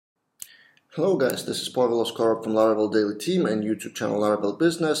Hello guys, this is Pavel Oskarov from Laravel Daily Team and YouTube channel Laravel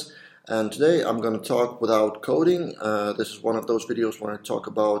Business, and today I'm going to talk without coding. This is one of those videos where I talk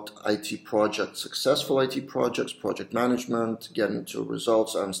about IT projects, successful IT projects, project management, getting to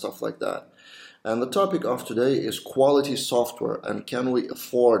results and stuff like that. And the topic of today is quality software and can we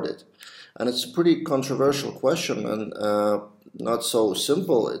afford it? And it's a pretty controversial question and not so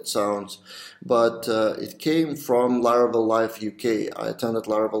simple it sounds, but it came from Laravel Live UK. I attended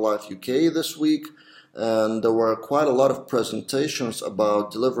Laravel Live UK this week, and there were quite a lot of presentations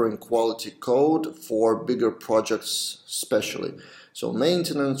about delivering quality code for bigger projects especially. So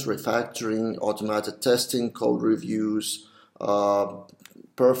maintenance, refactoring, automated testing, code reviews,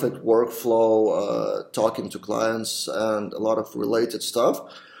 perfect workflow, talking to clients, and a lot of related stuff.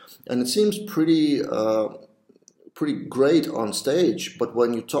 And it seems pretty great on stage, but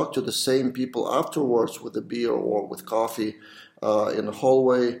when you talk to the same people afterwards with a beer or with coffee in the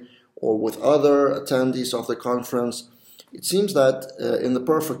hallway or with other attendees of the conference, it seems that in the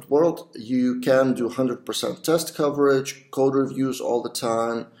perfect world you can do 100% test coverage, code reviews all the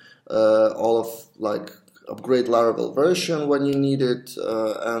time, all of like upgrade Laravel version when you need it,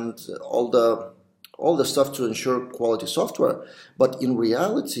 and all the stuff to ensure quality software. But in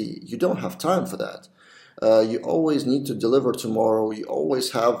reality, you don't have time for that. You always need to deliver tomorrow. You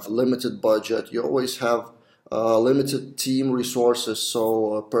always have limited budget. You always have limited team resources.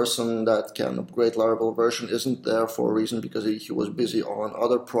 So a person that can upgrade Laravel version isn't there for a reason because he was busy on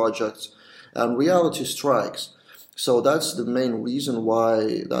other projects, and reality strikes. So that's the main reason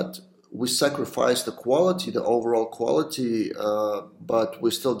why that we sacrifice the quality, the overall quality, but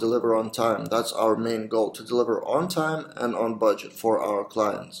we still deliver on time. That's our main goal, to deliver on time and on budget for our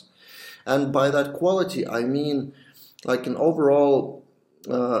clients. And by that quality, I mean, like an overall,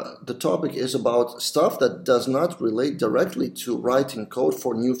 the topic is about stuff that does not relate directly to writing code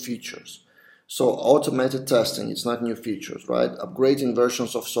for new features. So automated testing, it's not new features, right? Upgrading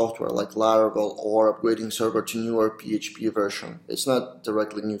versions of software like Laravel or upgrading server to newer PHP version. It's not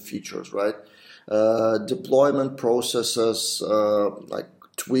directly new features, right? Deployment processes like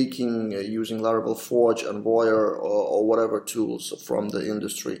tweaking using Laravel Forge and Voyeur or whatever tools from the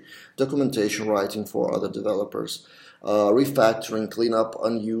industry. Documentation writing for other developers. Refactoring, clean up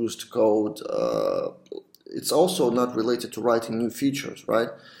unused code. It's also not related to writing new features, right?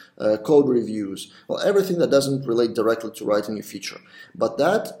 Code reviews, well, everything that doesn't relate directly to writing a feature, but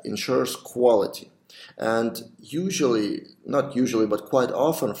that ensures quality. And usually, not usually, but quite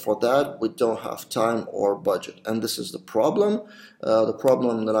often for that, we don't have time or budget. And this is the problem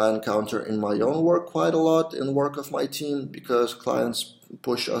that I encounter in my own work quite a lot in the work of my team, because clients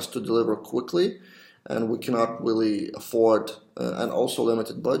push us to deliver quickly and we cannot really afford, and also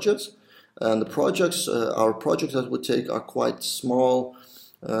limited budgets. And the projects, our projects that we take are quite small.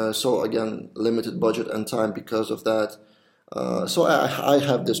 So again, limited budget and time because of that. So I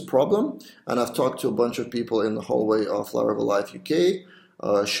have this problem, and I've talked to a bunch of people in the hallway of Laravel Live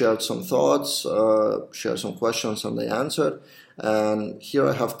UK, shared some thoughts, shared some questions, and they answered. And here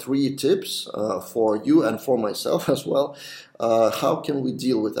I have 3 tips for you and for myself as well. How can we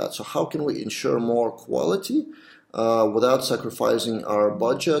deal with that? So how can we ensure more quality without sacrificing our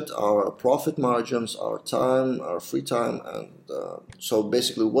budget, our profit margins, our time, our free time, and so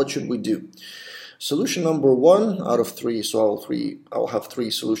basically, what should we do? Solution number 1 out of 3, so I'll have 3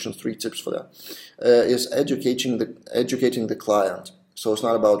 solutions, 3 tips for that, is educating the client. So it's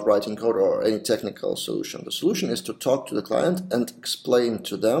not about writing code or any technical solution. The solution is to talk to the client and explain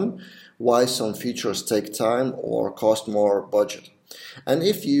to them why some features take time or cost more budget. And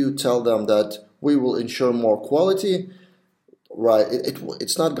if you tell them that we will ensure more quality, right,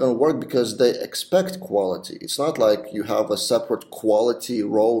 it's not going to work because they expect quality. It's not like you have a separate quality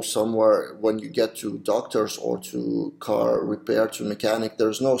row somewhere when you get to doctors or to car repair to mechanic.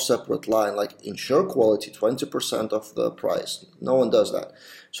 There's no separate line like ensure quality 20% of the price. No one does that.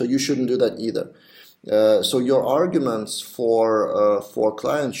 So you shouldn't do that either. So your arguments for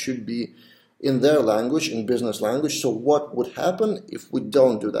clients should be in their language, in business language. So what would happen if we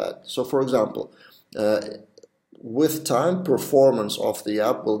don't do that? So for example, with time, performance of the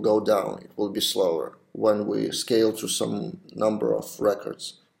app will go down. It will be slower when we scale to some number of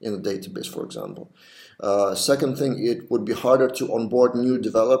records in the database, for example. Second thing, it would be harder to onboard new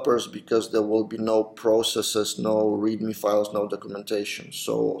developers because there will be no processes, no README files, no documentation.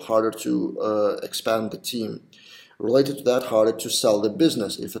 So harder to expand the team. Related to that, harder to sell the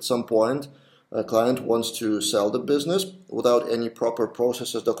business. If at some point a client wants to sell the business without any proper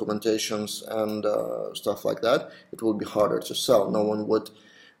processes, documentations, and stuff like that, it will be harder to sell. No one would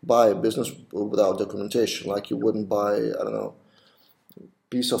buy a business without documentation, like you wouldn't buy, I don't know,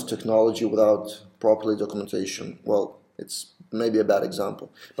 piece of technology without properly documentation. Well, it's maybe a bad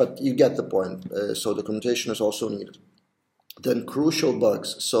example, but you get the point. So documentation is also needed. Then crucial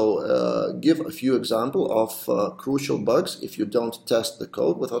bugs. So give a few examples of crucial bugs if you don't test the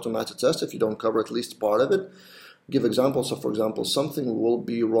code with automated test, if you don't cover at least part of it. Give examples. So for example, something will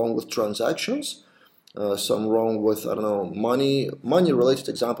be wrong with transactions, some wrong with, I don't know, money. Money related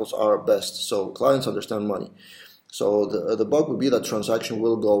examples are best, so clients understand money. So the bug would be that transaction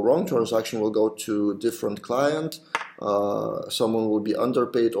will go wrong, transaction will go to different client, someone will be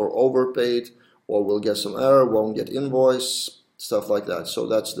underpaid or overpaid, or will get some error, won't get invoice, stuff like that. So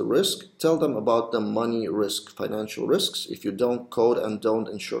that's the risk. Tell them about the money risk, financial risks, if you don't code and don't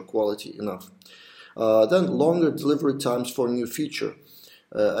ensure quality enough. Then longer delivery times for new feature.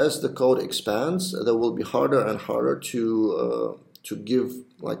 As the code expands, there will be harder and harder to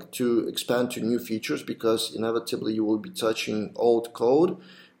expand to new features, because inevitably you will be touching old code,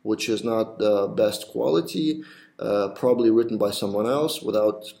 which is not the best quality, probably written by someone else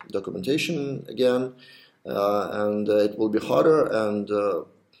without documentation again, and it will be harder and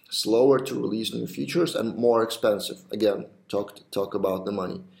slower to release new features and more expensive. Again, talk about the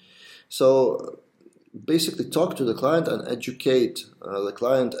money. So basically talk to the client and educate the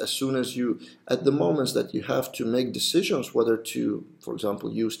client as soon as at the moments that you have to make decisions whether to, for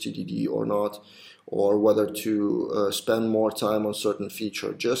example, use TDD or not, or whether to spend more time on certain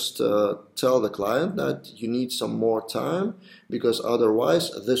feature. Just tell the client that you need some more time, because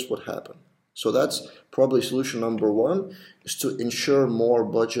otherwise this would happen. So that's probably solution number one, is to ensure more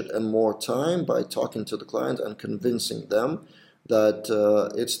budget and more time by talking to the client and convincing them that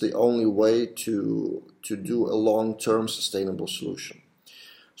it's the only way to do a long-term sustainable solution.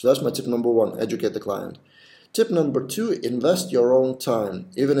 So that's my tip number one, educate the client. Tip number two, invest your own time,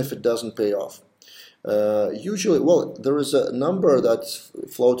 even if it doesn't pay off. Usually, well, there is a number that's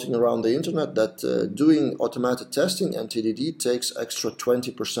floating around the internet that doing automated testing and TDD takes extra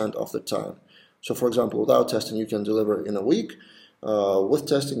 20% of the time. So for example, without testing you can deliver in a week. With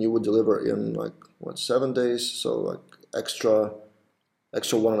testing you would deliver in 7 days, so like extra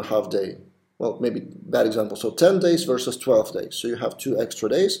 1.5 days. Well, maybe bad example. So 10 days versus 12 days. So you have 2 extra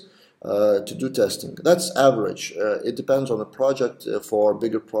days to do testing. That's average. It depends on the project. For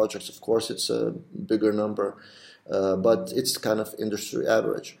bigger projects, of course, it's a bigger number, but it's kind of industry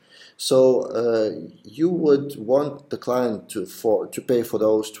average. So you would want the client to pay for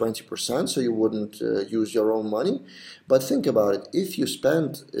those 20%, so you wouldn't use your own money. But think about it: if you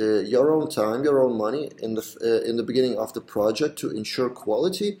spend your own time, your own money in the beginning of the project to ensure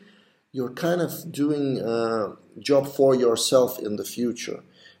quality, you're kind of doing a job for yourself in the future.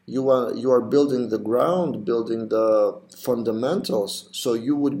 You are building the ground, building the fundamentals, so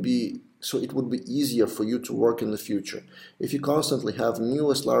it would be easier for you to work in the future. If you constantly have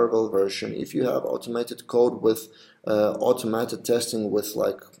newest Laravel version, if you have automated code with automated testing with,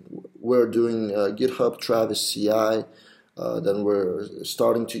 like we're doing GitHub Travis CI, then we're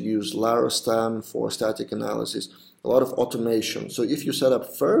starting to use Larastan for static analysis, a lot of automation. So if you set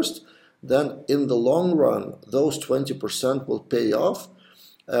up first, then in the long run, those 20% will pay off.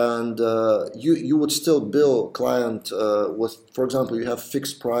 And you would still bill client with, for example, you have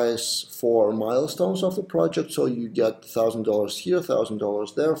fixed price for milestones of the project, so you get $1,000 here,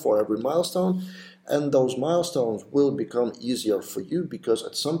 $1,000 there for every milestone, and those milestones will become easier for you because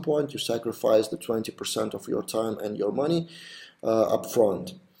at some point you sacrifice the 20% of your time and your money up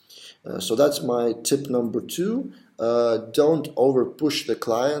front. So that's my tip number two. Don't over push the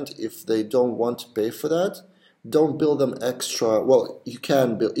client if they don't want to pay for that. Don't bill them extra. Well, you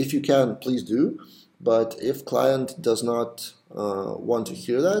can bill, if you can, please do. But if client does not want to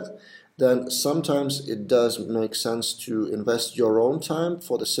hear that, then sometimes it does make sense to invest your own time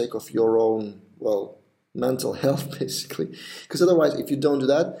for the sake of your own, well, mental health, basically. Because otherwise, if you don't do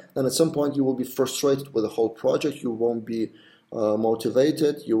that, then at some point you will be frustrated with the whole project. You won't be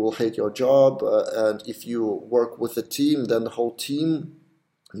motivated. You will hate your job. And if you work with a team, then the whole team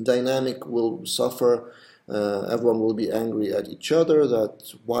dynamic will suffer. Everyone will be angry at each other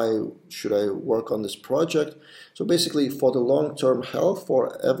that why should I work on this project. So basically, for the long-term health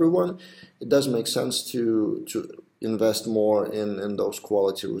for everyone, it does make sense to invest more in those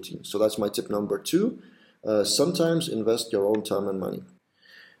quality routines. So that's my tip number two. Sometimes invest your own time and money.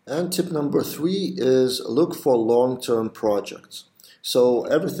 And tip number three is look for long-term projects. So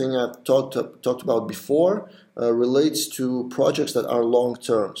everything I've talked about before relates to projects that are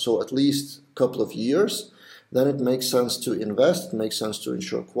long-term, so at least a couple of years. Then it makes sense to invest, it makes sense to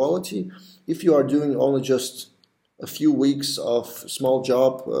ensure quality. If you are doing only just a few weeks of small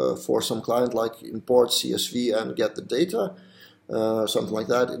job for some client, like import CSV and get the data, something like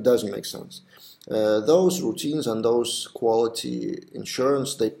that, it doesn't make sense. Those routines and those quality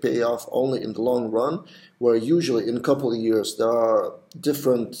insurance, they pay off only in the long run, where usually in a couple of years there are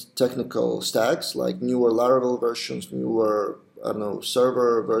different technical stacks, like newer Laravel versions, newer, I don't know,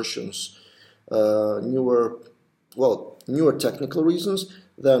 server versions, newer technical reasons,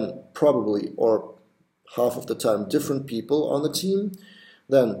 then probably, or half of the time, different people on the team,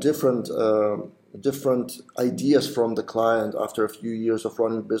 then different ideas from the client. After a few years of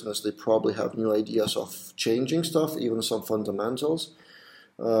running business, they probably have new ideas of changing stuff, even some fundamentals.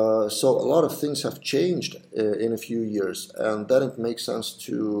 So a lot of things have changed in a few years, and then it makes sense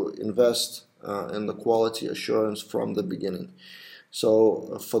to invest in the quality assurance from the beginning.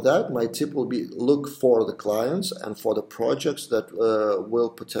 So for that, my tip will be look for the clients and for the projects that will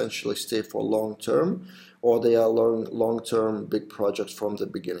potentially stay for long term, or they are long-term big projects from the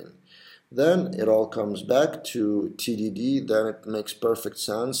beginning. Then it all comes back to TDD. Then it makes perfect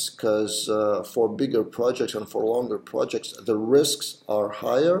sense, because for bigger projects and for longer projects, the risks are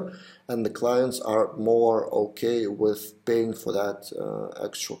higher and the clients are more okay with paying for that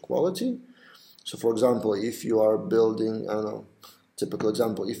extra quality. So for example, if you are building, I don't know, typical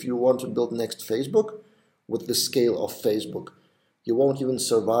example, if you want to build next Facebook with the scale of Facebook, you won't even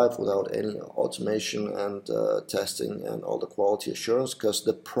survive without any automation and testing and all the quality assurance, because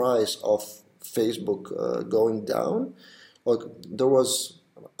the price of Facebook going down, like there was,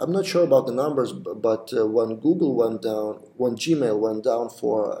 I'm not sure about the numbers, but when Google went down, when Gmail went down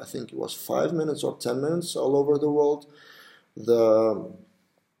for, I think it was 5 minutes or 10 minutes all over the world, the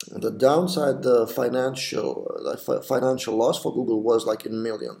downside, the financial loss for Google was like in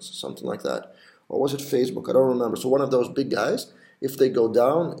millions, something like that. Or was it Facebook? I don't remember. So one of those big guys, if they go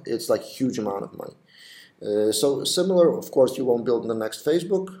down, it's like huge amount of money. So similar, of course, you won't build the next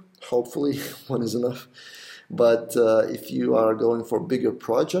Facebook. Hopefully, one is enough. But if you are going for bigger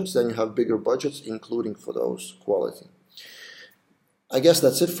projects, then you have bigger budgets, including for those quality. I guess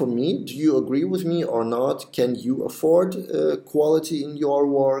that's it for me. Do you agree with me or not? Can you afford quality in your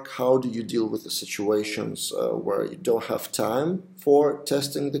work? How do you deal with the situations where you don't have time for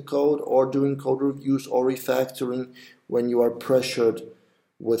testing the code or doing code reviews or refactoring when you are pressured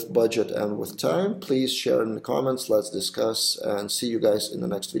with budget and with time? Please share in the comments. Let's discuss, and see you guys in the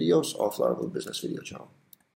next videos of Laravel Business Video Channel.